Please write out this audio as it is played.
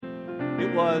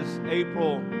It was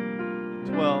April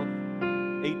 12th,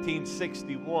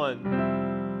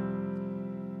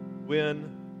 1861,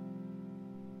 when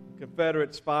the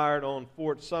Confederates fired on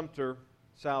Fort Sumter,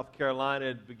 South Carolina.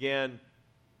 It began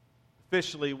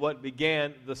officially what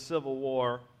began the Civil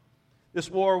War. This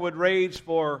war would rage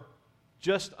for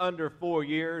just under 4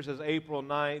 years, as April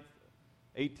 9th,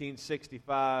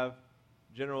 1865,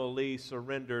 General Lee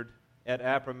surrendered at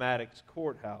Appomattox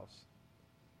Courthouse.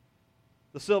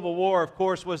 The Civil War, of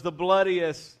course, was the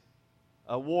bloodiest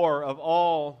war of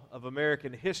all of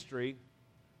American history,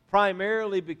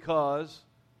 primarily because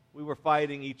we were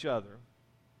fighting each other.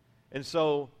 And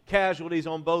so casualties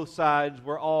on both sides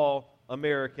were all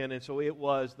American, and so it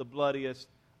was the bloodiest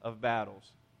of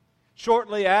battles.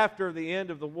 Shortly after the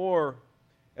end of the war,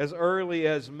 as early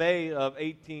as May of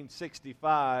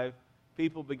 1865,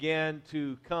 people began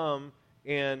to come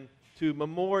and to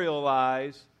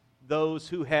memorialize those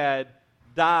who had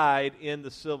died in the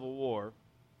Civil War,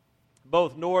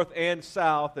 both North and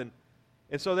South. And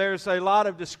so there's a lot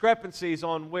of discrepancies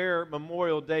on where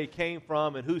Memorial Day came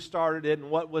from and who started it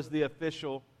and what was the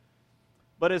official.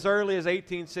 But as early as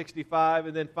 1865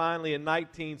 and then finally in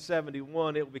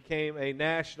 1971, it became a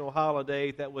national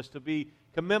holiday that was to be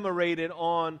commemorated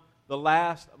on the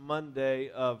last Monday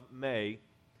of May.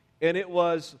 And it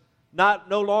was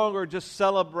no longer just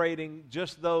celebrating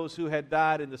just those who had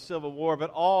died in the Civil War, but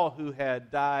all who had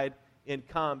died in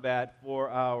combat for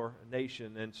our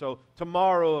nation. And so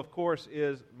tomorrow, of course,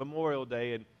 is Memorial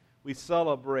Day, and we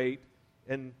celebrate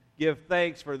and give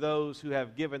thanks for those who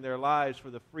have given their lives for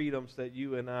the freedoms that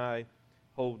you and I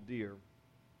hold dear.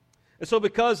 And so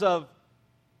because of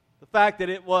the fact that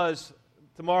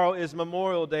tomorrow is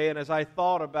Memorial Day, and as I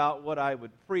thought about what I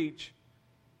would preach,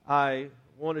 I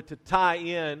wanted to tie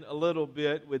in a little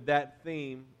bit with that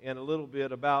theme and a little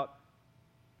bit about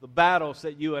the battles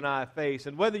that you and I face.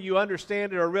 And whether you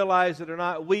understand it or realize it or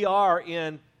not, we are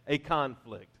in a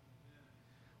conflict.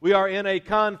 We are in a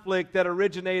conflict that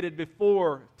originated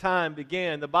before time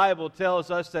began. The Bible tells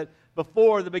us that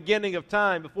before the beginning of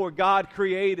time, before God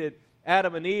created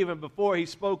Adam and Eve, and before He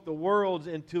spoke the worlds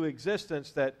into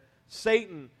existence, that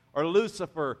Satan or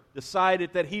Lucifer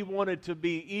decided that he wanted to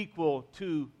be equal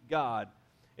to God.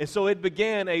 And so it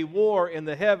began a war in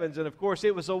the heavens, and of course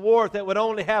it was a war that would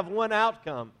only have one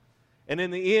outcome. And in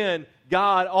the end,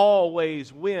 God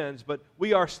always wins, but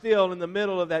we are still in the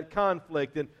middle of that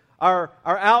conflict, and our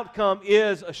outcome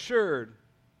is assured.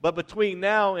 But between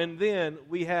now and then,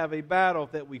 we have a battle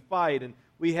that we fight, and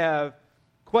we have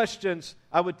questions.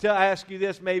 I would ask you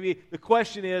this maybe. The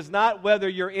question is not whether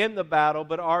you're in the battle,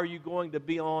 but are you going to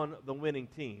be on the winning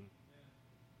team?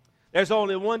 There's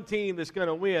only one team that's going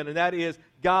to win, and that is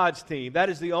God's team. That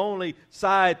is the only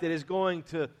side that is going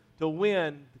to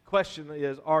win. The question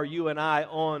is, are you and I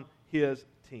on His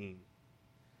team?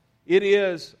 It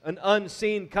is an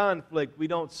unseen conflict. We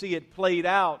don't see it played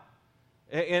out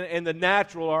in the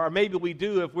natural, or maybe we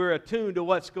do if we're attuned to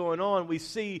what's going on. We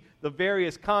see the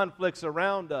various conflicts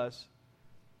around us,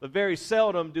 but very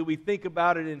seldom do we think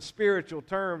about it in spiritual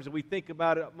terms, and we think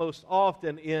about it most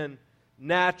often in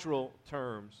natural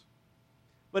terms.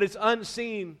 But it's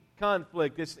unseen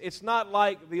conflict. It's not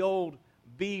like the old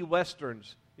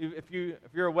B-Westerns. If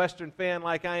you're a Western fan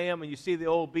like I am and you see the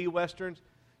old B-Westerns,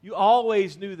 you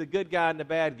always knew the good guy and the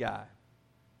bad guy.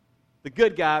 The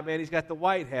good guy, man, he's got the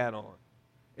white hat on.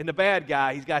 And the bad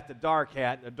guy, he's got the dark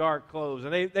hat and the dark clothes.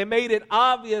 And they made it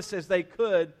obvious as they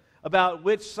could about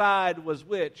which side was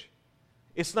which.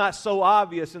 It's not so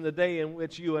obvious in the day in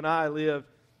which you and I live.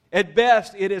 At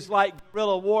best, it is like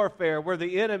guerrilla warfare where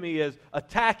the enemy is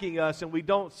attacking us and we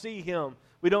don't see him.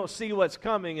 We don't see what's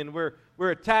coming, and we're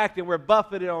attacked and we're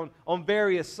buffeted on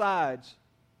various sides.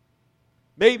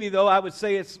 Maybe, though, I would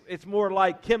say it's more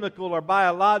like chemical or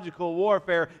biological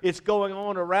warfare. It's going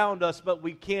on around us, but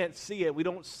we can't see it. We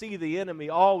don't see the enemy.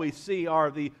 All we see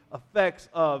are the effects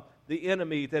of the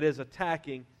enemy that is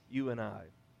attacking you and I.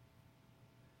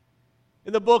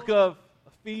 In the book of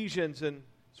Ephesians, and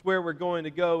it's where we're going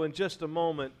to go in just a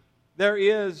moment, there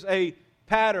is a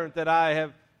pattern that I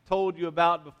have told you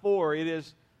about before. It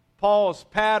is Paul's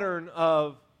pattern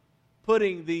of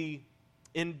putting the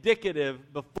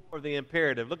indicative before the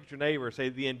imperative. Look at your neighbor and say,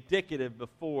 the indicative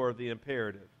before the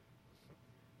imperative.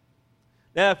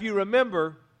 Now, if you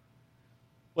remember,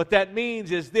 what that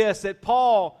means is this, that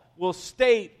Paul will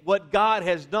state what God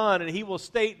has done, and he will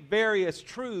state various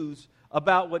truths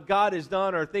about what God has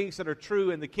done or things that are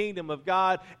true in the kingdom of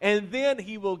God, and then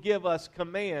he will give us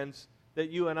commands that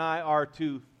you and I are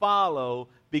to follow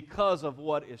because of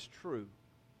what is true.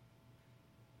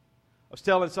 I was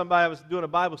telling somebody, I was doing a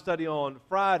Bible study on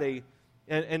Friday,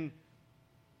 and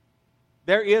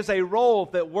there is a role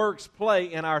that works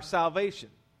play in our salvation.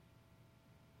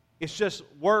 It's just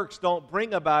works don't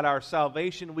bring about our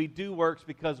salvation. We do works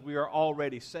because we are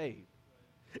already saved.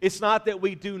 It's not that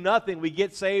we do nothing. We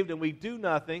get saved and we do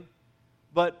nothing.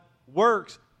 But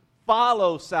works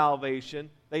follow salvation.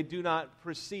 They do not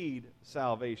precede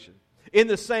salvation. In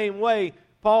the same way,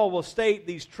 Paul will state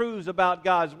these truths about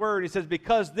God's Word. He says,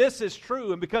 because this is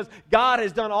true and because God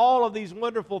has done all of these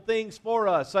wonderful things for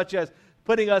us, such as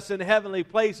putting us in heavenly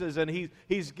places, and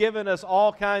He's given us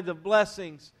all kinds of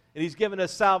blessings, and He's given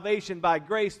us salvation by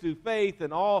grace through faith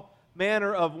and all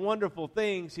manner of wonderful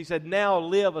things. He said, now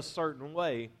live a certain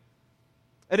way.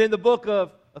 And in the book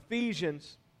of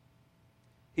Ephesians,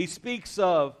 he speaks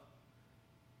of,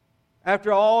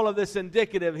 after all of this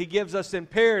indicative, he gives us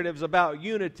imperatives about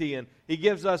unity, and he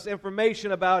gives us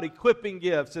information about equipping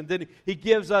gifts, and then he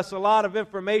gives us a lot of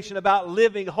information about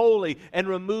living holy and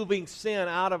removing sin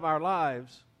out of our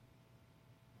lives.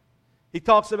 He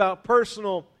talks about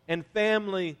personal and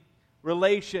family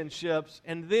relationships,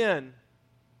 and then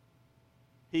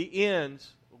he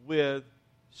ends with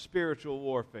spiritual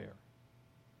warfare.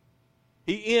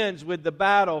 He ends with the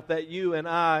battle that you and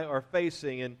I are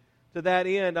facing. And to that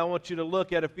end, I want you to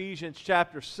look at Ephesians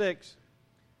chapter 6,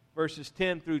 verses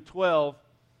 10 through 12.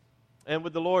 And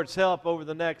with the Lord's help, over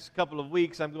the next couple of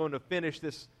weeks, I'm going to finish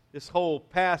this whole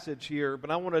passage here.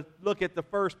 But I want to look at the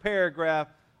first paragraph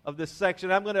of this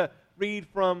section. I'm going to read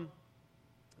from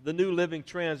the New Living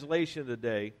Translation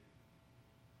today.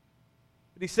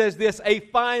 But he says this, a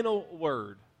final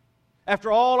word.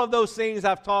 After all of those things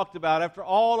I've talked about, after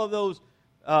all of those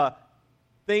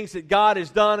things that God has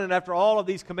done, and after all of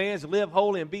these commands to live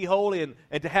holy and be holy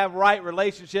and to have right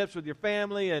relationships with your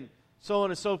family and so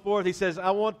on and so forth, he says,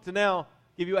 I want to now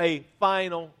give you a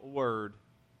final word.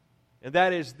 And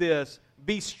that is this,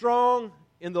 be strong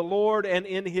in the Lord and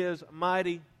in His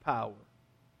mighty power.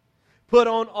 Put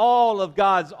on all of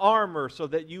God's armor so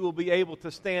that you will be able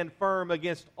to stand firm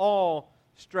against all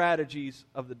strategies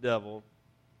of the devil.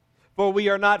 For we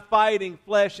are not fighting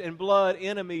flesh and blood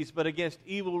enemies, but against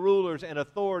evil rulers and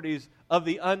authorities of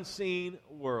the unseen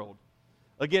world,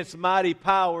 against mighty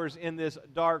powers in this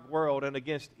dark world, and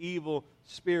against evil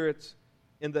spirits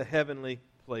in the heavenly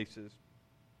places.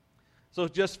 So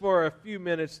just for a few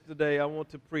minutes today, I want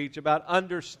to preach about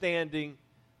understanding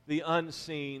the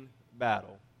unseen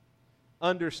battle.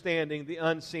 Understanding the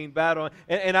unseen battle.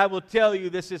 And I will tell you,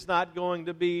 this is not going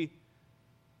to be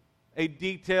a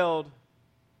detailed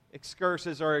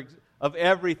excursus of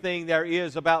everything there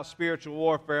is about spiritual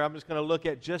warfare. I'm just going to look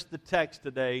at just the text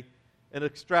today and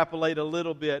extrapolate a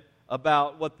little bit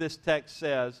about what this text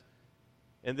says.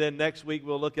 And then next week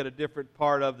we'll look at a different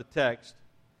part of the text.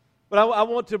 But I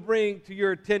want to bring to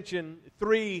your attention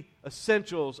three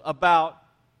essentials about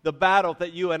the battle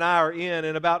that you and I are in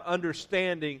and about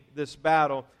understanding this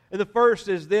battle. And the first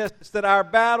is this, it's that our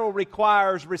battle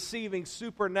requires receiving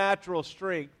supernatural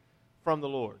strength from the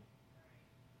Lord.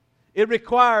 It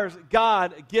requires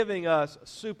God giving us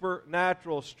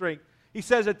supernatural strength. He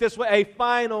says it this way, a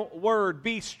final word,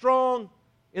 be strong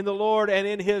in the Lord and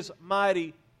in His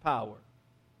mighty power.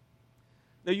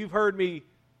 Now you've heard me,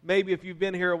 maybe if you've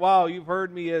been here a while, you've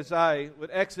heard me as I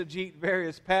would exegete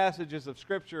various passages of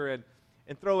Scripture and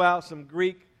throw out some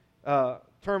Greek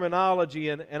terminology,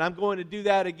 and I'm going to do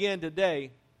that again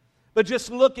today. But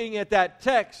just looking at that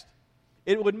text,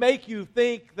 it would make you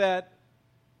think that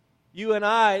you and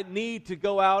I need to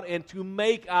go out and to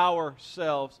make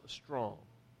ourselves strong.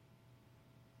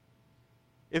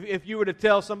 If you were to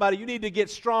tell somebody, you need to get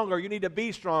stronger, you need to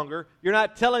be stronger, you're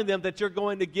not telling them that you're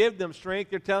going to give them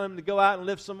strength. You're telling them to go out and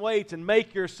lift some weights and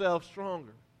make yourself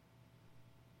stronger.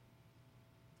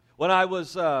 When I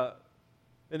was, and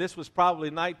this was probably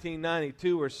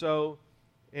 1992 or so,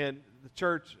 and the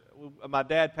church, my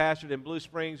dad pastored in Blue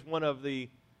Springs, one of the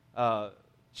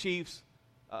Chiefs,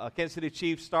 Kansas City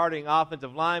Chiefs starting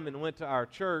offensive lineman went to our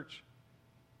church,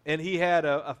 and he had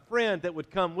a friend that would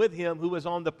come with him who was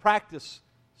on the practice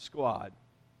squad.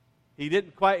 He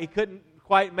couldn't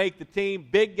quite make the team,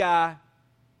 big guy,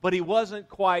 but he wasn't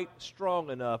quite strong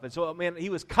enough. And so, he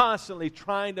was constantly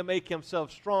trying to make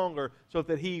himself stronger so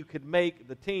that he could make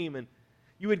the team. And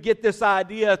you would get this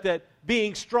idea that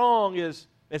being strong is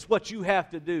what you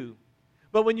have to do.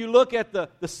 But when you look at the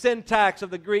syntax of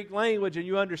the Greek language and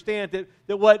you understand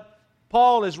that what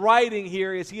Paul is writing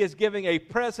here is he is giving a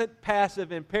present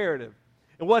passive imperative.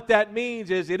 And what that means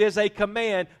is it is a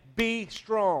command, be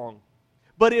strong.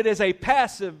 But it is a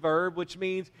passive verb, which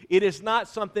means it is not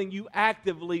something you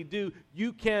actively do.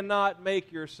 You cannot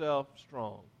make yourself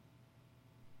strong.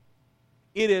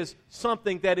 It is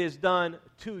something that is done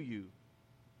to you.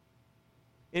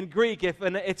 In Greek, if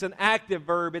it's an active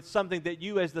verb, it's something that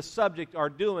you as the subject are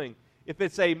doing. If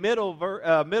it's a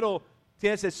middle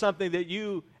tense, it's something that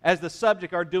you as the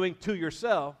subject are doing to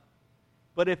yourself.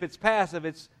 But if it's passive,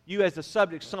 it's you as the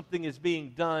subject, something is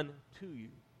being done to you.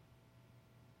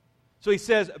 So he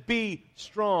says, be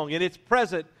strong. And it's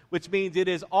present, which means it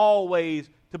is always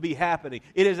to be happening.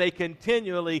 It is a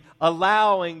continually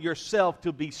allowing yourself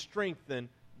to be strengthened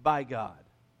by God.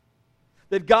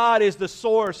 That God is the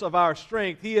source of our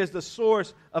strength. He is the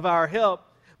source of our help.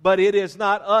 But it is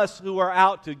not us who are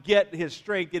out to get His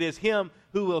strength. It is Him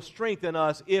who will strengthen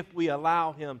us if we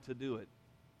allow Him to do it.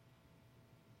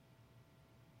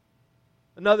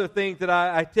 Another thing that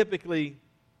I typically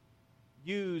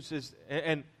use is,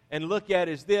 and look at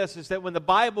is this, is that when the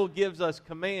Bible gives us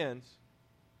commands,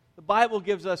 the Bible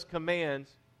gives us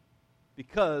commands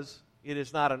because it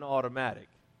is not an automatic.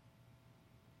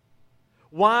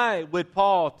 Why would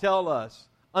Paul tell us,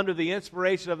 under the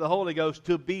inspiration of the Holy Ghost,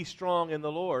 to be strong in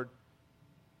the Lord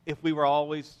if we were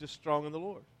always just strong in the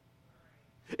Lord?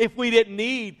 If we didn't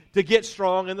need to get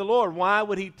strong in the Lord, why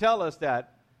would He tell us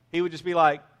that? He would just be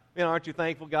like, aren't you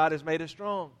thankful God has made us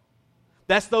strong?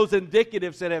 That's those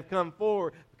indicatives that have come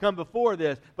before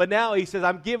this. But now he says,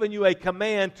 I'm giving you a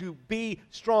command to be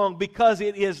strong, because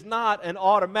it is not an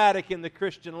automatic in the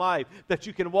Christian life that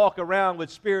you can walk around with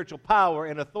spiritual power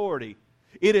and authority.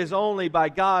 It is only by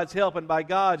God's help and by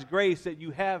God's grace that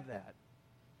you have that.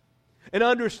 And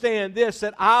understand this,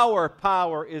 that our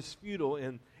power is futile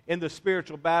in the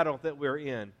spiritual battle that we're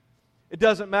in. It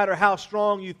doesn't matter how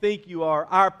strong you think you are,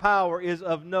 our power is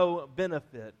of no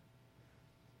benefit.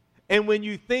 And when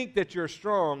you think that you're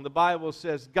strong, the Bible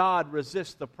says God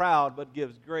resists the proud but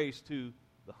gives grace to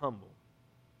the humble.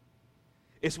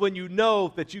 It's when you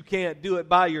know that you can't do it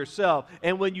by yourself,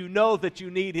 and when you know that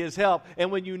you need His help, and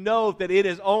when you know that it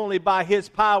is only by His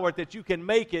power that you can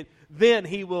make it, then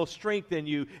He will strengthen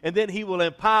you, and then He will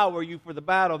empower you for the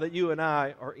battle that you and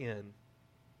I are in.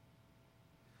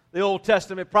 The Old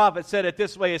Testament prophet said it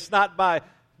this way, it's not by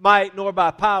might nor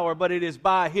by power, but it is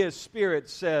by His Spirit,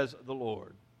 says the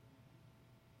Lord.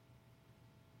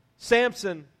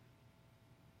 Samson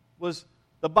was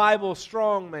the Bible's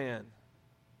strong man.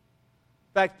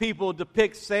 In fact, people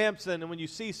depict Samson, and when you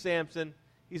see Samson,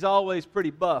 he's always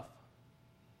pretty buff.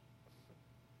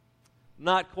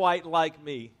 Not quite like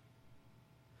me.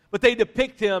 But they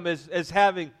depict him as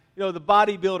having, the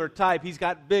bodybuilder type. He's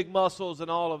got big muscles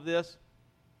and all of this.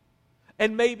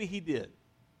 And maybe he did.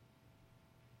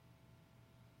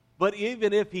 But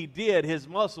even if he did, his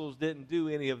muscles didn't do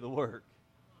any of the work.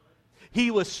 He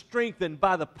was strengthened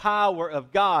by the power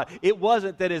of God. It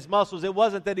wasn't that his muscles, it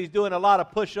wasn't that he's doing a lot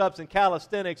of push-ups and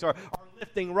calisthenics or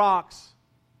lifting rocks,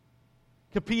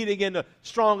 competing in the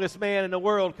strongest man in the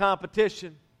world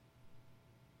competition.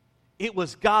 It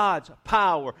was God's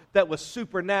power that was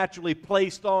supernaturally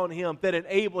placed on him that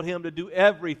enabled him to do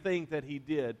everything that he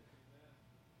did.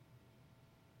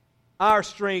 Our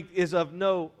strength is of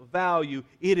no value.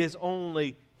 It is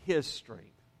only His strength.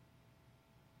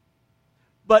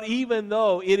 But even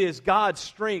though it is God's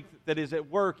strength that is at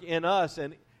work in us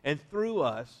and through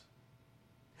us,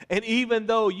 and even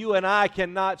though you and I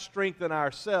cannot strengthen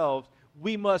ourselves,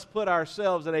 we must put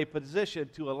ourselves in a position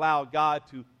to allow God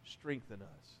to strengthen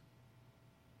us.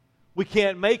 We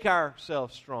can't make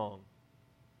ourselves strong,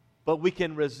 but we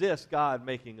can resist God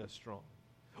making us strong.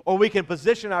 Or we can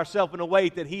position ourselves in a way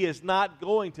that He is not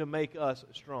going to make us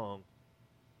strong.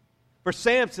 For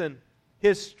Samson,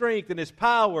 his strength and his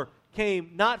power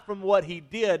came not from what he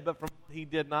did, but from what he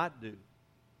did not do.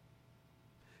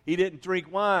 He didn't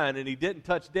drink wine, and he didn't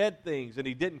touch dead things, and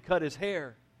he didn't cut his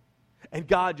hair. And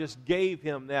God just gave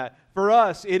him that. For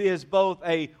us, it is both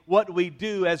a what we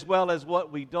do as well as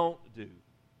what we don't do.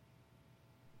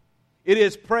 It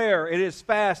is prayer, it is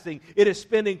fasting, it is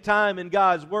spending time in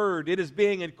God's Word, it is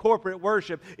being in corporate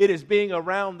worship, it is being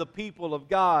around the people of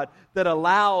God that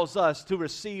allows us to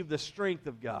receive the strength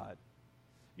of God.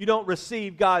 You don't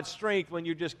receive God's strength when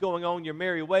you're just going on your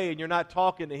merry way and you're not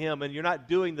talking to Him and you're not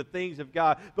doing the things of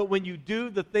God. But when you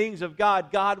do the things of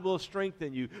God, God will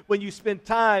strengthen you. When you spend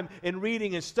time in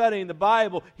reading and studying the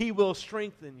Bible, He will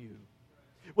strengthen you.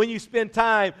 When you spend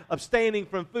time abstaining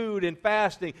from food and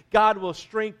fasting, God will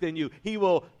strengthen you. He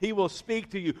will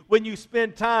speak to you. When you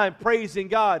spend time praising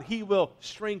God, He will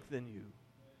strengthen you.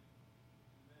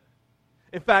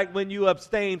 In fact, when you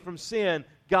abstain from sin,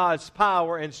 God's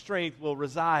power and strength will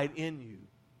reside in you.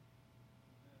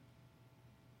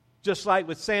 Just like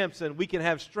with Samson, we can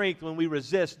have strength when we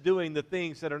resist doing the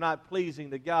things that are not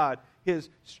pleasing to God. His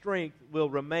strength will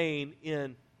remain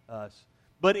in us.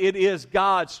 But it is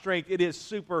God's strength, it is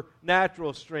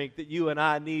supernatural strength that you and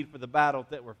I need for the battle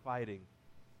that we're fighting.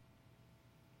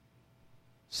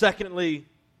 Secondly,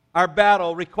 our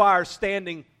battle requires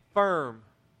standing firm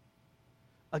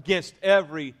against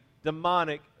every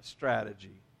demonic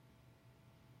strategy.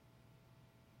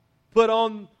 Put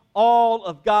on all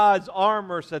of God's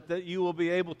armor so that you will be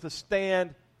able to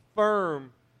stand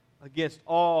firm against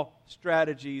all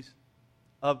strategies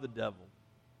of the devil.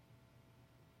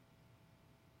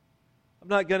 I'm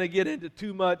not going to get into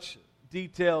too much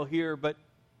detail here, but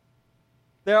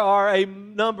there are a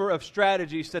number of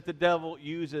strategies that the devil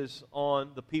uses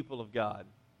on the people of God.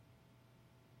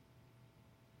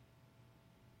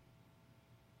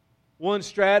 One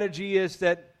strategy is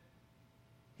that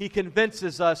he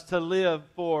convinces us to live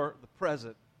for the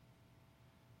present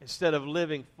instead of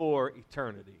living for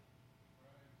eternity.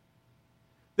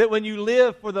 That when you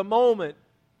live for the moment,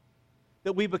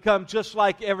 that we become just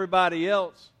like everybody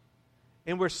else,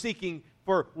 and we're seeking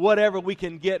for whatever we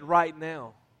can get right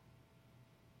now.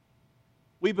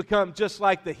 We become just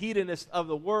like the hedonists of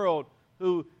the world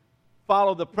who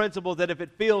follow the principle that if it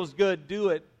feels good, do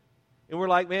it. And we're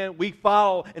like, man, we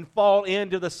follow and fall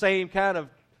into the same kind of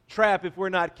trap if we're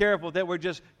not careful, that we're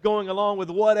just going along with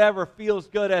whatever feels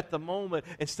good at the moment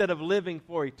instead of living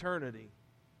for eternity.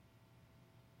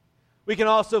 We can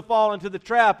also fall into the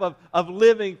trap of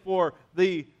living for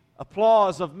the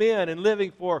applause of men and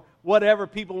living for whatever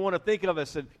people want to think of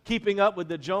us and keeping up with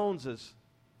the Joneses.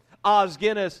 Os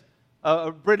Guinness,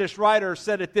 a British writer,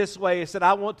 said it this way. He said,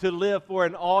 I want to live for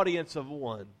an audience of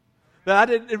one.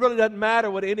 But it really doesn't matter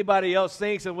what anybody else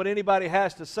thinks and what anybody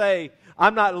has to say.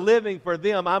 I'm not living for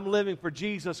them. I'm living for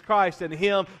Jesus Christ and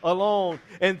Him alone.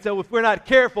 And so if we're not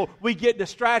careful, we get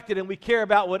distracted and we care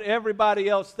about what everybody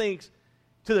else thinks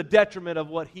to the detriment of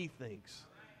what He thinks.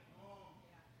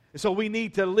 And so we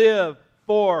need to live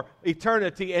for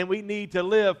eternity, and we need to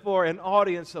live for an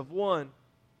audience of one.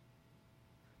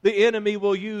 The enemy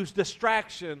will use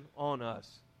distraction on us,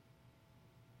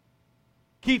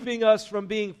 keeping us from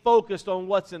being focused on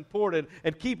what's important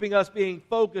and keeping us being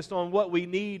focused on what we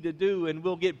need to do, and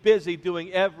we'll get busy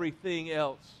doing everything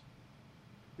else.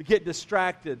 We get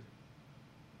distracted.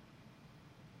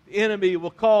 The enemy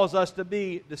will cause us to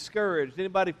be discouraged.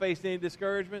 Anybody face any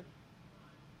discouragement?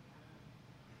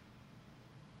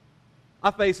 I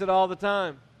face it all the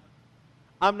time.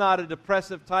 I'm not a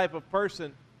depressive type of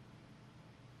person,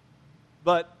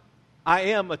 but I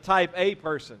am a type A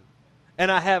person.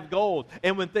 And I have goals.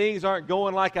 And when things aren't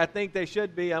going like I think they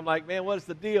should be, I'm like, man, what's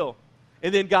the deal?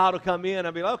 And then God will come in and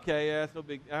I'll be like, okay, yeah, it's no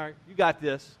big, all right, you got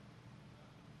this.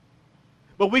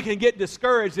 But we can get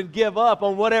discouraged and give up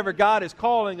on whatever God is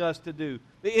calling us to do.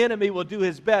 The enemy will do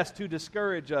his best to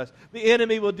discourage us. The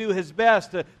enemy will do his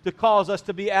best to cause us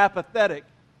to be apathetic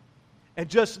and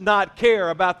just not care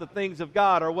about the things of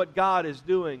God or what God is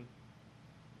doing.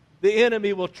 The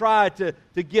enemy will try to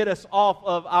get us off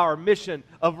of our mission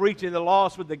of reaching the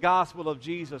lost with the gospel of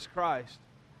Jesus Christ.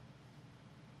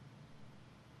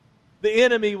 The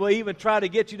enemy will even try to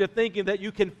get you to thinking that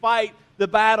you can fight the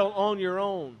battle on your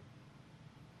own.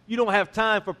 You don't have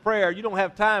time for prayer. You don't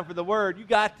have time for the Word. You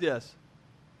got this.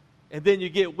 And then you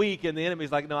get weak and the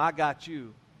enemy's like, no, I got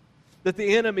you. That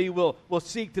the enemy will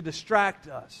seek to distract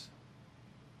us.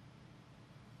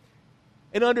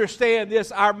 And understand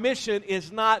this, our mission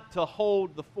is not to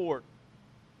hold the fort.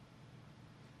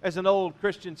 There's an old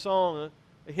Christian song,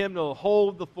 a hymnal,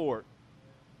 Hold the Fort.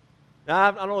 Now,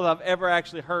 I don't know if I've ever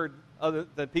actually heard other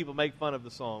than people make fun of the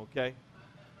song, okay?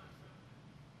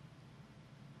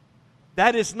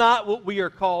 That is not what we are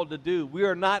called to do. We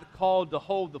are not called to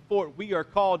hold the fort. We are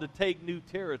called to take new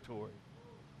territory.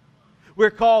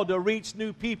 We're called to reach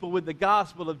new people with the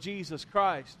gospel of Jesus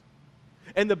Christ.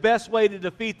 And the best way to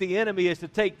defeat the enemy is to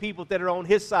take people that are on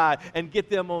his side and get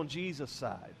them on Jesus'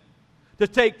 side. To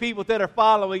take people that are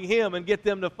following him and get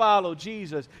them to follow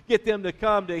Jesus. Get them to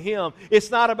come to him.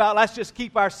 It's not about let's just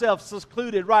keep ourselves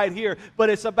secluded right here, but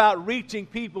it's about reaching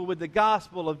people with the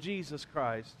gospel of Jesus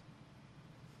Christ.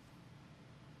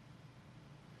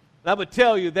 And I would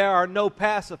tell you there are no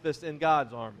pacifists in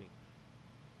God's army.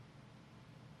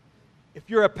 If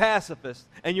you're a pacifist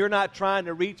and you're not trying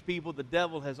to reach people, the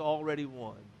devil has already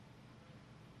won.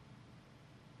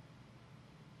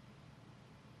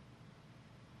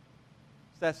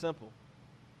 It's that simple.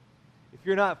 If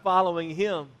you're not following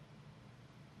him,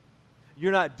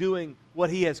 you're not doing what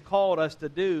he has called us to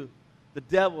do, the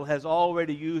devil has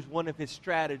already used one of his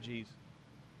strategies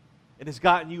and has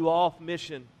gotten you off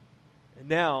mission, and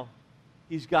now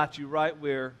he's got you right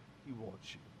where he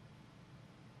wants you.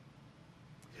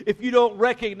 If you don't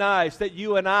recognize that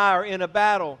you and I are in a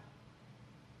battle,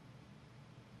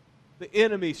 the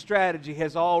enemy's strategy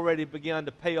has already begun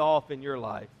to pay off in your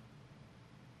life.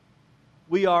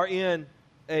 We are in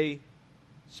a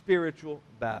spiritual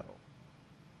battle.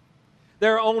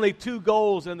 There are only two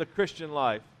goals in the Christian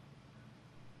life.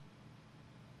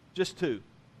 Just two.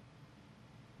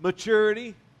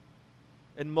 Maturity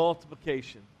and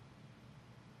multiplication.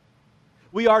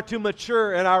 We are to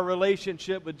mature in our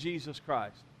relationship with Jesus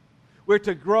Christ. We're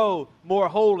to grow more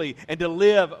holy and to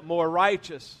live more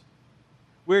righteous.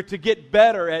 We're to get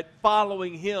better at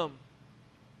following Him.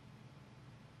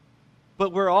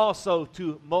 But we're also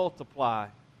to multiply.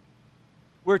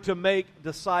 We're to make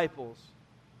disciples.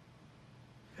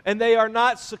 And they are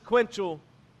not sequential,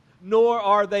 nor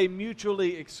are they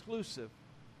mutually exclusive.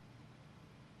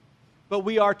 But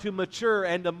we are to mature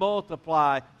and to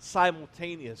multiply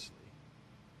simultaneously.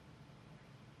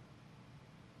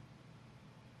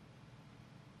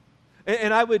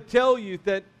 And I would tell you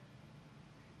that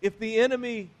if the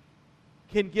enemy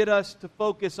can get us to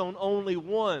focus on only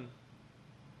one,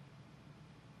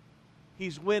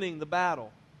 he's winning the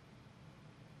battle.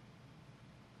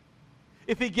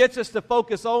 If he gets us to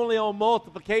focus only on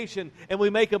multiplication and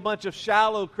we make a bunch of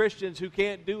shallow Christians who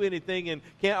can't do anything and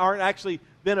aren't actually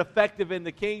been effective in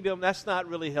the kingdom, that's not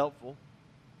really helpful.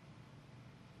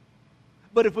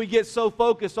 But if we get so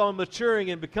focused on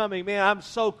maturing and becoming, man, I'm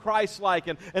so Christ-like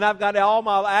and I've got all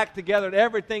my act together and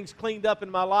everything's cleaned up in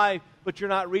my life, but you're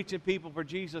not reaching people for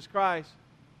Jesus Christ,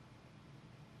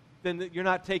 then you're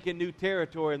not taking new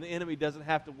territory and the enemy doesn't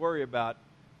have to worry about it.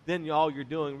 Then all you're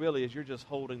doing really is you're just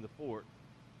holding the fort.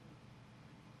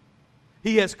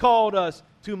 He has called us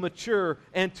to mature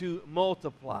and to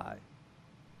multiply.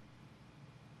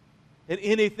 And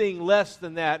anything less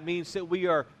than that means that we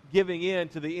are giving in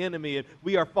to the enemy and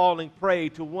we are falling prey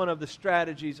to one of the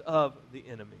strategies of the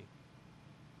enemy.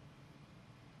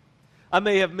 I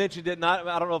may have mentioned it,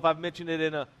 I don't know if I've mentioned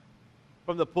it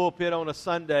from the pulpit on a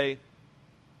Sunday,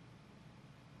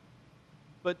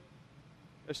 but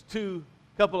there's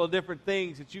couple of different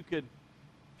things that you could,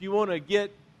 if you want to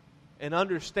get and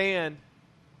understand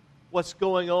what's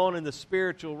going on in the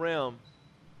spiritual realm.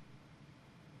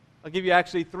 I'll give you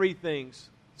actually three things.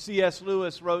 C.S.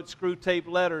 Lewis wrote Screwtape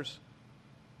Letters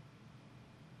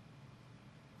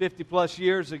 50 plus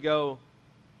years ago,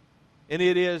 and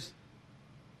it is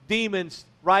demons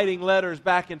writing letters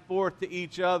back and forth to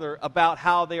each other about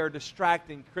how they are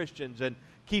distracting Christians and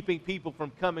keeping people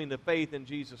from coming to faith in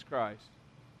Jesus Christ.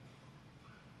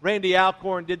 Randy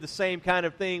Alcorn did the same kind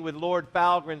of thing with Lord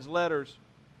Falgren's letters,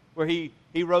 where he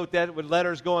wrote that with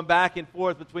letters going back and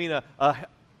forth between a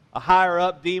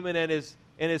higher-up demon and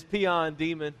his peon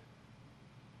demon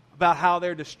about how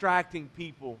they're distracting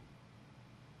people.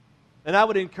 And I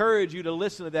would encourage you to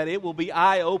listen to that. It will be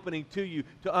eye-opening to you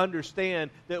to understand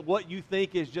that what you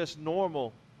think is just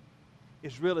normal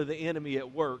is really the enemy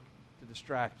at work to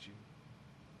distract you.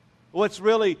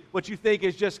 What you think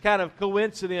is just kind of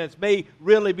coincidence may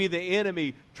really be the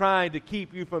enemy trying to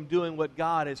keep you from doing what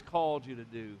God has called you to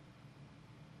do.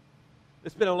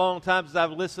 It's been a long time since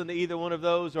I've listened to either one of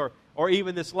those or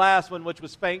even this last one, which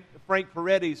was Frank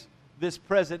Peretti's This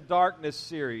Present Darkness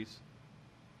series.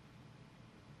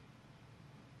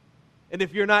 And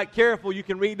if you're not careful, you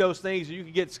can read those things and you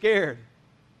can get scared.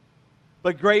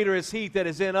 But greater is He that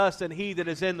is in us than he that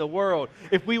is in the world.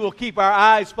 If we will keep our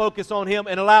eyes focused on Him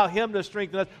and allow Him to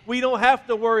strengthen us, we don't have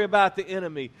to worry about the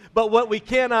enemy. But what we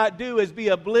cannot do is be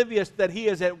oblivious that He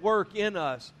is at work in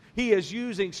us. He is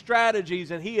using strategies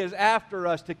and He is after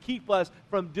us to keep us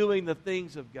from doing the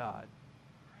things of God.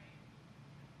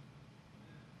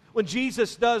 When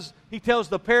Jesus He tells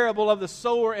the parable of the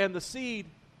sower and the seed,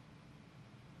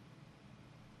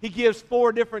 He gives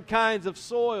 4 different kinds of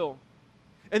soil.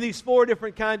 And these 4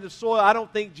 different kinds of soil, I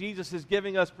don't think Jesus is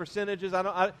giving us percentages.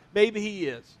 Maybe He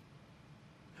is.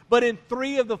 But in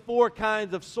 3 of the 4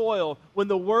 kinds of soil, when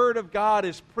the Word of God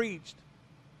is preached,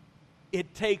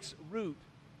 it takes root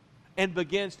and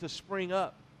begins to spring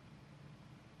up.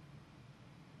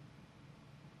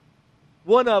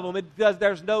 One of them,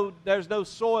 there's no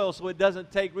soil, so it doesn't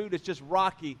take root. It's just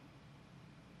rocky.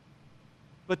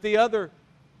 But the other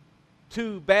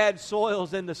 2 bad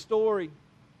soils in the story,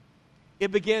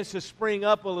 it begins to spring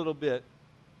up a little bit.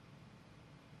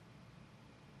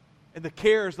 And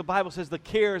the Bible says the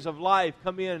cares of life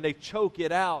come in and they choke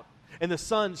it out. And the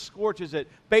sun scorches it.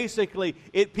 Basically,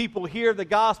 people hear the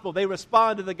gospel, they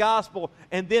respond to the gospel,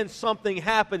 and then something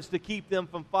happens to keep them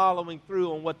from following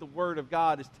through on what the Word of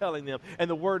God is telling them. And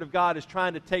the Word of God is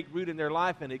trying to take root in their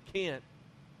life, and it can't.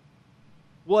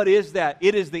 What is that?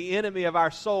 It is the enemy of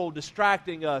our soul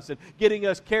distracting us and getting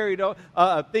us carried on,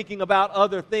 thinking about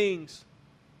other things.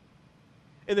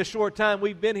 In the short time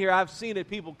we've been here, I've seen it.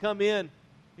 People come in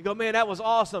and go, man, that was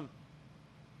awesome.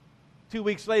 2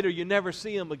 weeks later, you never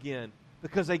see them again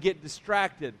because they get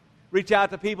distracted reach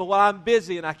out to people, well, I'm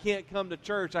busy and I can't come to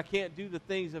church. I can't do the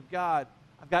things of God.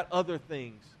 I've got other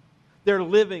things. They're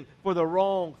living for the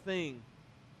wrong thing.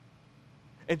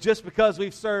 And just because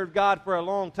we've served God for a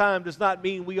long time does not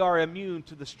mean we are immune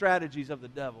to the strategies of the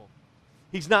devil.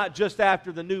 He's not just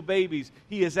after the new babies.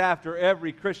 He is after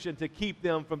every Christian to keep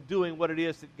them from doing what it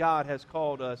is that God has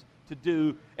called us to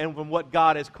do and from what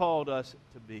God has called us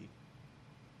to be.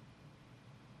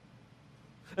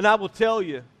 And I will tell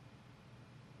you,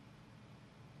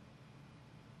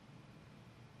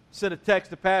 sent a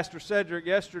text to Pastor Cedric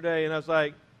yesterday, and I was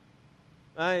like,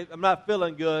 I'm not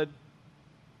feeling good,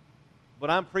 but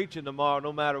I'm preaching tomorrow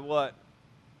no matter what.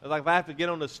 I was like, if I have to get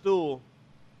on the stool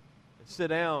and sit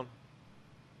down,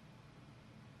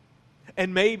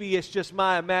 and maybe it's just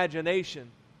my imagination,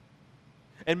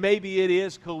 and maybe it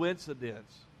is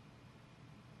coincidence,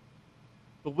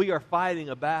 but we are fighting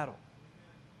a battle.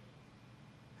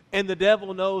 And the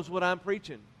devil knows what I'm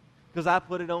preaching because I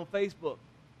put it on Facebook.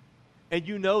 And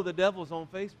you know the devil's on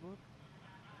Facebook.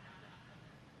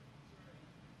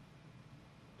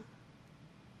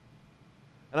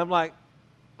 And I'm like,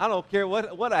 I don't care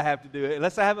what I have to do.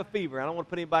 Unless I have a fever, I don't want to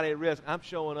put anybody at risk. I'm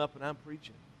showing up and I'm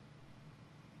preaching.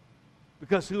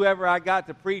 Because whoever I got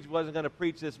to preach wasn't going to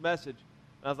preach this message.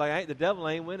 And I was like, the devil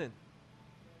ain't winning.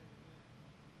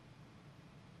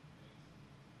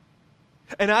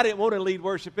 And I didn't want to lead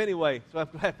worship anyway, so I'm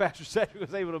glad Pastor Cedric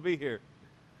was able to be here.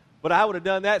 But I would have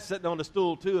done that sitting on the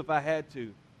stool too if I had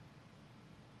to.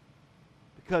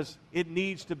 Because it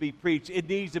needs to be preached. It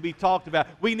needs to be talked about.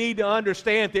 We need to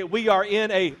understand that we are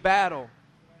in a battle.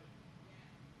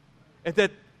 And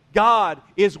that God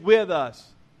is with us.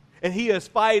 And He is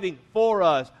fighting for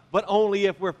us, but only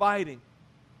if we're fighting.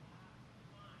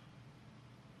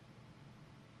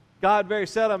 God very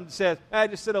seldom says,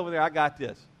 just sit over there, I got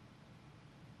this.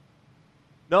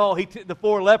 No, the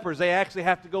 4 lepers, they actually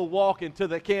have to go walk into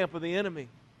the camp of the enemy.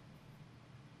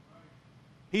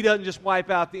 He doesn't just wipe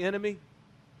out the enemy.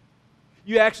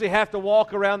 You actually have to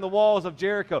walk around the walls of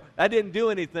Jericho. That didn't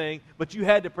do anything, but you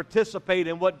had to participate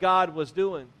in what God was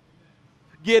doing.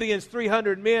 Gideon's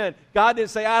 300 men, God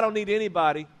didn't say, I don't need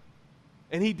anybody.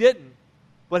 And He didn't.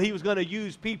 But He was going to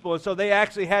use people. And so they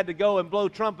actually had to go and blow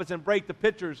trumpets and break the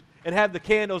pitchers and have the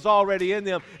candles already in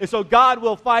them. And so God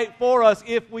will fight for us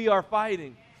if we are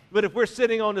fighting. But if we're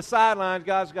sitting on the sidelines,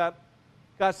 God's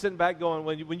sitting back going,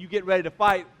 when you get ready to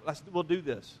fight, we'll do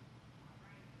this.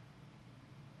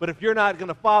 But if you're not going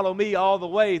to follow me all the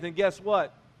way, then guess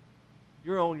what?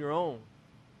 You're on your own.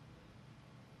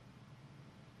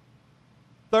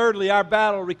 Thirdly, our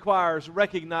battle requires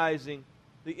recognizing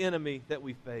the enemy that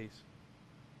we face.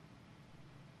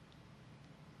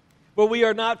 But we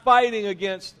are not fighting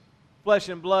against flesh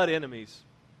and blood enemies,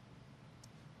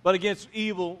 but against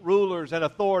evil rulers and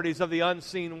authorities of the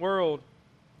unseen world,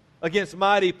 against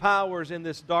mighty powers in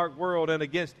this dark world, and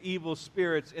against evil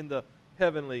spirits in the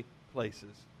heavenly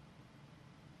places.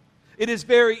 It is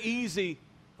very easy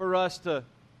for us to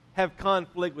have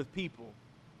conflict with people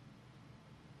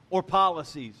or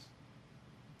policies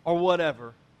or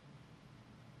whatever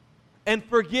and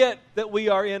forget that we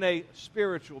are in a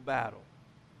spiritual battle.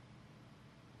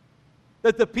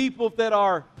 That the people that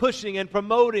are pushing and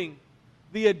promoting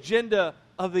the agenda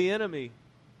of the enemy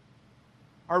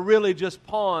are really just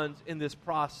pawns in this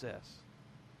process.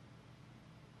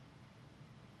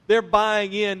 They're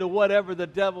buying into whatever the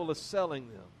devil is selling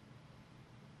them.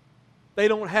 They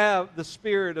don't have the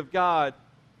Spirit of God.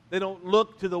 They don't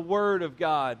look to the Word of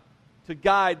God to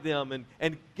guide them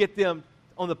and get them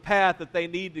on the path that they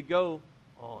need to go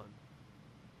on.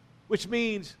 Which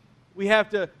means we have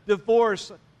to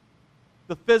divorce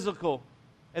the physical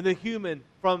and the human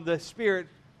from the spirit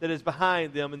that is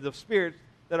behind them and the spirits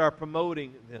that are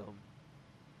promoting them.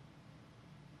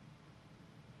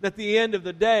 At the end of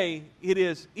the day, it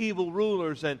is evil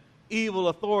rulers and evil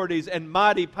authorities and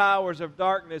mighty powers of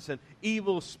darkness and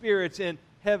evil spirits in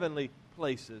heavenly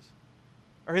places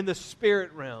or in the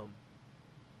spirit realm.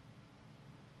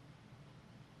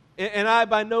 And I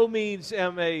by no means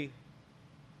am an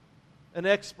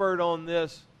expert on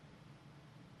this.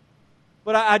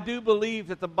 But I do believe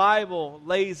that the Bible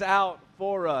lays out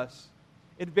for us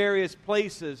in various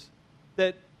places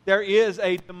that there is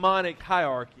a demonic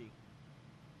hierarchy.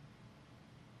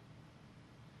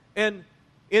 And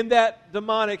in that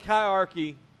demonic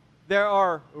hierarchy, there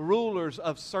are rulers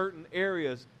of certain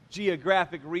areas,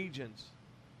 geographic regions.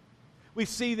 We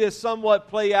see this somewhat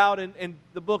play out in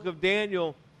the book of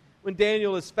Daniel. When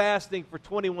Daniel is fasting for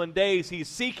 21 days, he's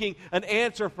seeking an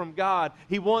answer from God.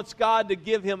 He wants God to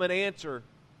give him an answer.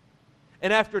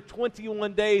 And after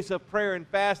 21 days of prayer and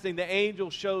fasting, the angel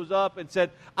shows up and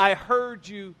said, I heard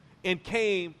you and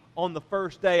came on the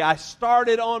first day. I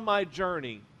started on my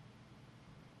journey.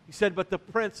 He said, but the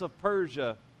prince of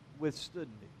Persia withstood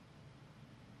me.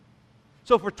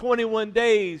 So for 21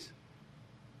 days,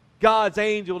 God's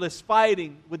angel is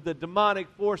fighting with the demonic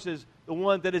forces, the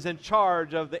one that is in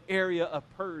charge of the area of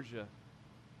Persia.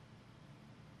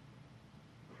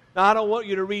 Now, I don't want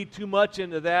you to read too much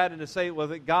into that and to say, well,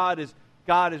 that God is,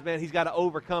 man, He's got to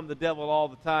overcome the devil all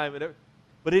the time.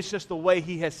 But it's just the way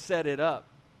He has set it up.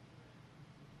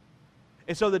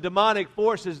 And so the demonic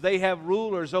forces, they have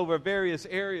rulers over various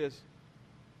areas.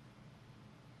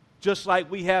 Just like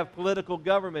we have political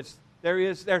governments,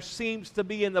 there seems to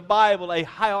be in the Bible a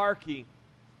hierarchy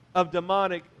of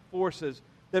demonic forces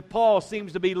that Paul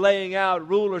seems to be laying out,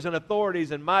 rulers and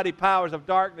authorities and mighty powers of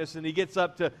darkness, and he gets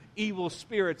up to evil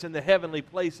spirits in the heavenly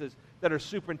places that are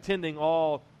superintending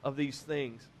all of these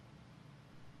things.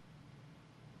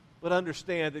 But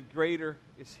understand that greater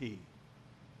is He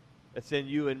that's in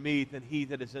you and me than he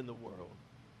that is in the world.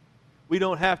 We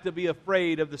don't have to be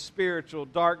afraid of the spiritual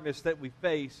darkness that we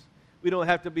face. We don't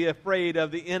have to be afraid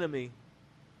of the enemy.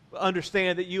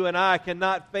 Understand that you and I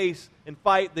cannot face and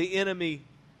fight the enemy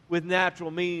with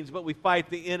natural means, but we fight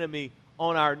the enemy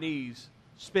on our knees,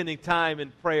 spending time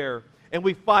in prayer. And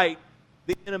we fight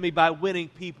the enemy by winning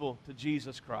people to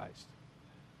Jesus Christ.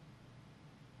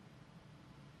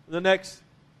 In the next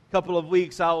couple of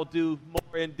weeks, I will do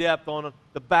more in depth on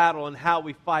the battle and how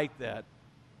we fight that.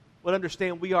 But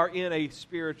understand, we are in a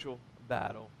spiritual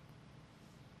battle.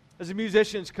 As the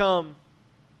musicians come,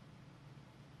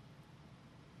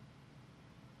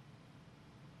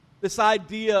 this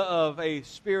idea of a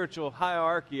spiritual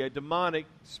hierarchy, a demonic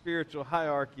spiritual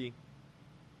hierarchy,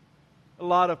 a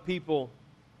lot of people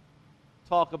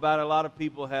talk about it. A lot of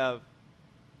people have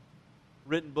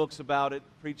written books about it,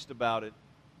 preached about it.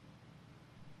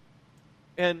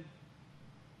 And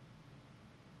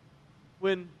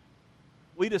when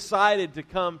we decided to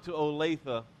come to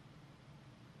Olathe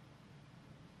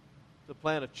to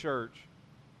plant a church,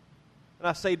 and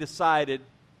I say decided,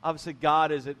 obviously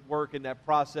God is at work in that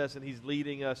process and He's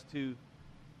leading us to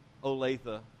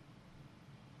Olathe.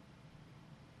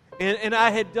 And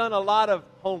I had done a lot of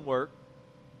homework,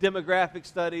 demographic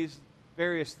studies,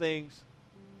 various things.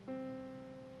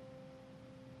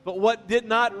 But what did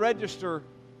not register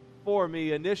for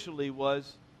me initially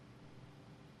was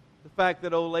the fact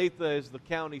that Olathe is the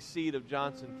county seat of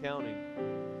Johnson County.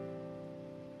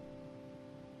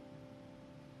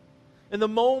 And the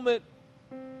moment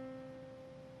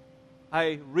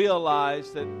I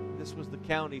realized that this was the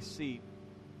county seat,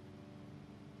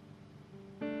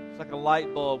 it's like a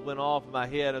light bulb went off in my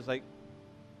head. I was like,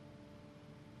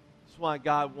 that's why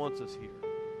God wants us here.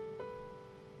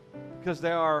 Because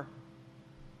there are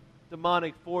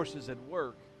demonic forces at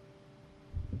work.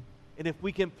 And if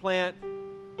we can plant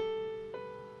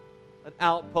an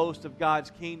outpost of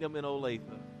God's kingdom in Olathe,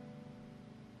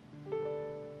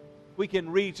 if we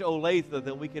can reach Olathe,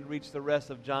 then we can reach the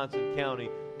rest of Johnson County.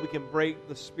 We can break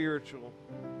the spiritual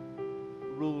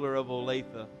ruler of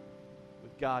Olathe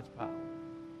with God's power.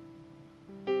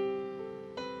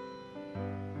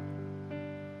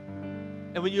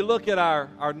 And when you look at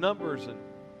our numbers, and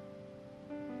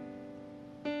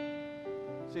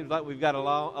it seems like we've got a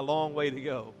long way to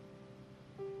go.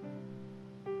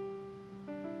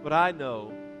 But I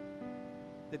know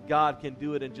that God can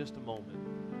do it in just a moment.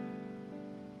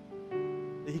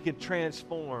 That He can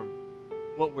transform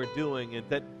what we're doing, and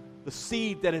that the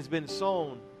seed that has been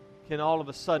sown can all of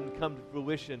a sudden come to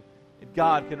fruition, and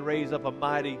God can raise up a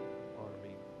mighty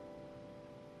army.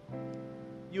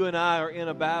 You and I are in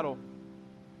a battle.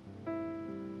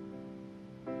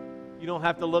 You don't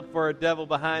have to look for a devil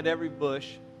behind every bush.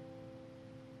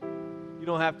 You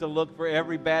don't have to look for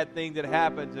every bad thing that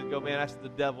happens and go, man, that's the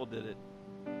devil did it.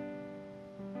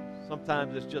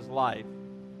 Sometimes it's just life.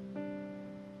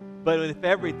 But if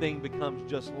everything becomes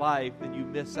just life, then you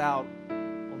miss out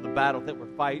on the battle that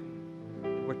we're fighting.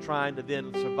 And we're trying to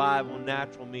then survive on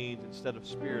natural means instead of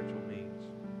spiritual means.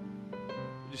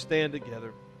 We just stand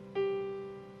together.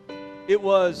 It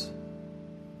was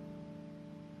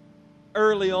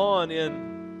early on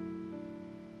in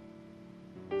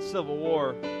the Civil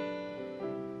War,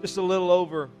 just a little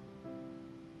over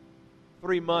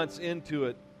 3 months into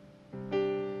it,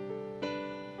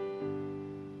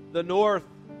 the North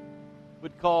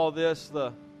would call this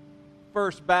the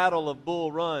First Battle of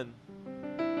Bull Run.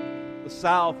 The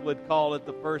South would call it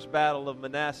the First Battle of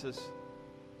Manassas.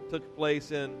 It took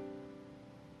place in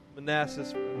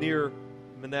Manassas, near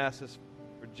Manassas,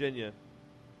 Virginia,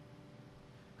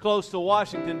 close to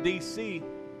Washington, D.C.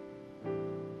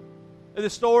 And the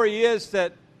story is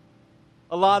that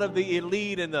a lot of the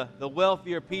elite and the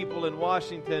wealthier people in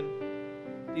Washington,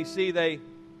 D.C., they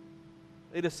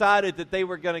decided that they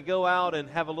were going to go out and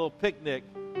have a little picnic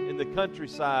in the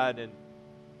countryside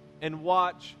and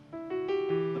watch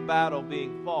the battle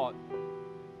being fought.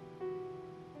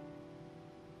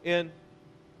 And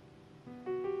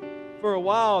for a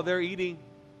while, they're eating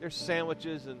their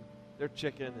sandwiches and their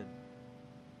chicken, and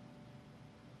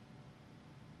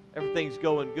everything's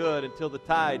going good until the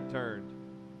tide turned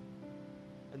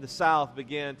and the South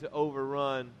began to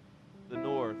overrun the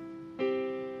North.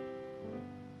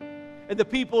 And the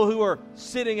people who were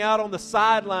sitting out on the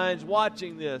sidelines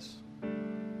watching this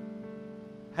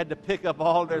had to pick up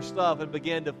all their stuff and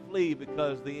began to flee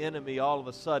because the enemy all of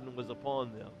a sudden was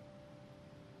upon them.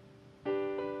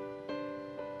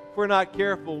 If we're not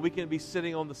careful, we can be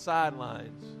sitting on the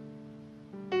sidelines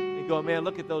and going, man,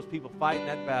 look at those people fighting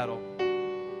that battle,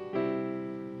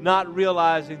 not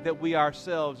realizing that we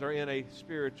ourselves are in a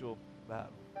spiritual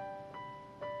battle.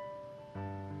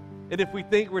 And if we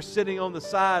think we're sitting on the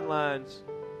sidelines,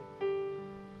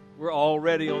 we're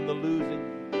already on the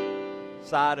losing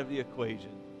side of the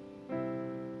equation,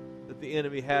 that the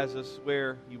enemy has us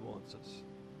where he wants us.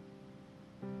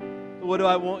 So what do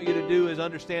I want you to do is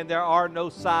understand there are no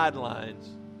sidelines.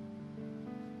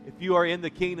 If you are in the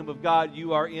kingdom of God,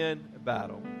 you are in a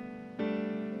battle.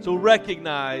 So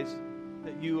recognize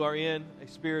that you are in a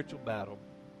spiritual battle.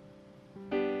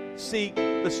 Seek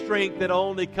the strength that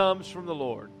only comes from the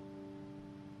Lord.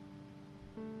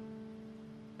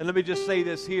 And let me just say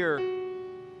this here.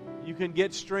 You can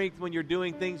get strength when you're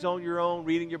doing things on your own,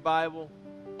 reading your Bible,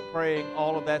 praying.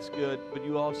 All of that's good. But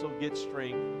you also get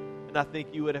strength. And I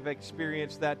think you would have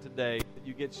experienced that today. That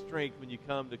you get strength when you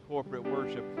come to corporate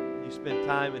worship. And you spend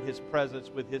time in His presence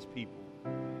with His people.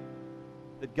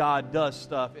 That God does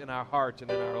stuff in our hearts and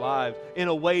in our lives in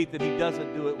a way that He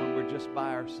doesn't do it when we're just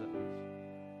by ourselves.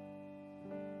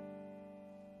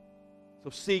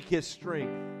 So seek His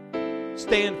strength.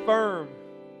 Stand firm.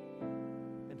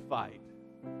 Fight.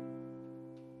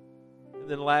 And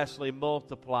then lastly,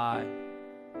 multiply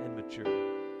and mature.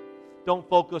 Don't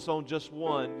focus on just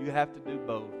one. You have to do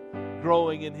both.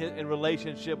 Growing in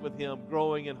relationship with Him,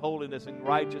 growing in holiness and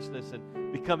righteousness,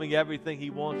 and becoming everything He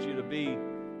wants you to be.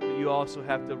 But you also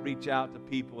have to reach out to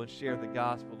people and share the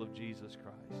gospel of Jesus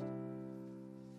Christ.